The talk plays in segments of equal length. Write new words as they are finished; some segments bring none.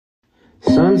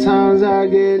Sometimes I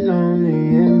get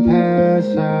lonely and pass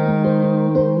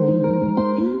out.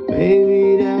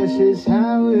 Maybe that's just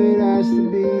how it has to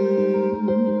be.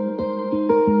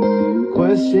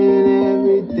 Question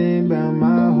everything about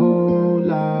my whole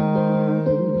life.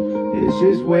 It's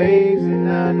just waves, and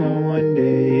I know one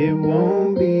day it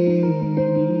won't be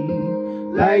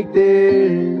like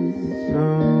this.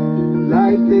 No,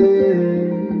 like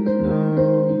this.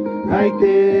 No, like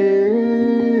this.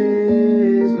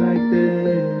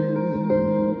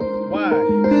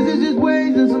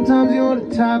 Sometimes you on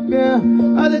the top, yeah.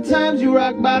 Other times you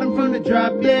rock bottom from the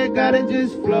drop, yeah. Gotta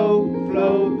just float,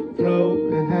 float, float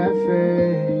and have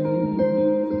faith.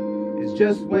 It's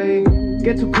just wait.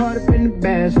 Get too caught up in the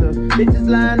bad stuff. Bitches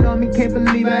lying on me, can't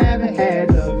believe I haven't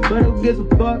had love. But who gives a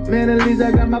fuck, man? At least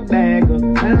I got my bag up.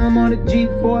 And I'm on a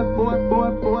G4.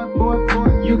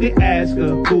 You can ask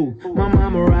her, who? My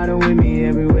mama riding with me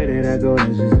everywhere that I go.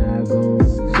 That's just how I go.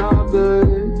 It's all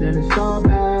good, then it's all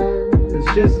bad.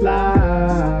 It's just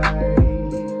life,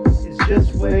 it's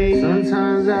just wait.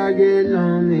 Sometimes I get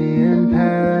lonely and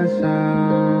pass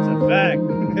out. It's a fact.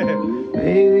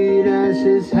 Maybe that's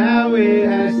just how it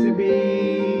has to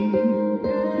be.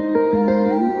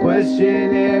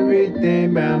 Question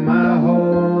everything about my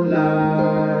whole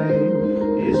life.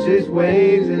 It's just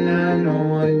waves, and I know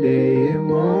one day it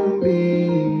won't be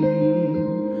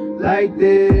like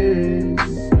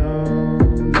this, no,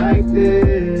 like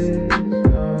this.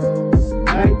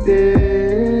 Like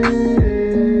this,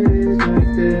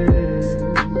 like this.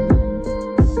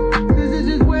 Cause it's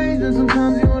just waves, and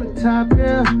sometimes you on the top,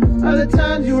 yeah. Other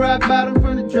times you rock bottom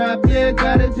from the drop, yeah.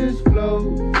 Gotta just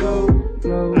flow, flow,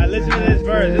 flow. Alright, listen to this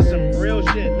verse. It's some real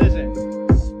shit. Listen.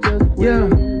 Yeah,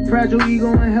 fragile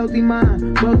ego and healthy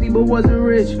mind. Wealthy but wasn't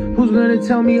rich. Who's gonna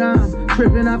tell me I'm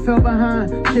tripping? I fell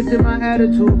behind. Shifted my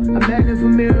attitude. I'm begging for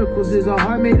miracles. Is a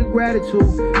heart made of gratitude.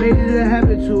 Made it a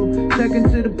habit to check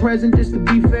into the present just to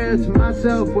be fair to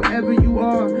myself. Wherever you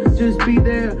are, just be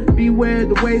there. Beware,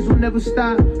 the waves will never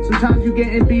stop. Sometimes you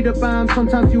getting beat up on,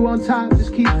 sometimes you on top.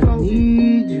 Just keep floating. I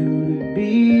need you to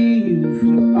be you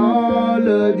for all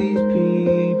of these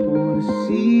people to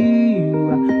see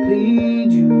you. I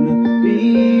plead you to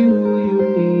be who you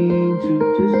need to.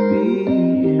 Just be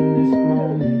in this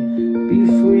moment. Be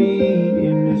free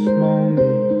in this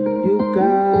moment. You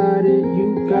got it, you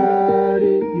got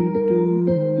it, you do.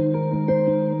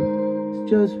 It's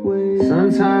just wait.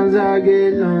 Sometimes I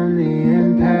get lonely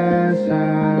and pass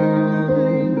out.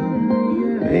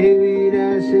 Maybe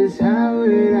that's just how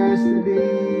it has to be.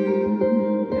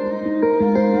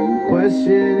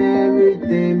 Question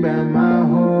everything about my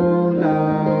whole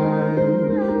life.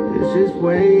 It's just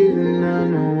waves, and I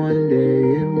know one day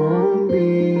it won't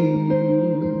be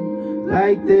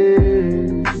like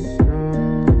this, no,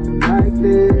 like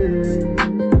this,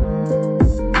 no,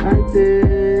 like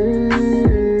this,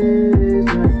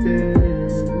 like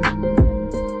this.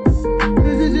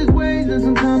 Cause it's just waves, and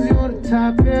sometimes you on the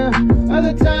top, yeah.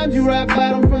 Other times you rock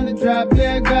bottom from the drop,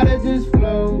 yeah. Gotta just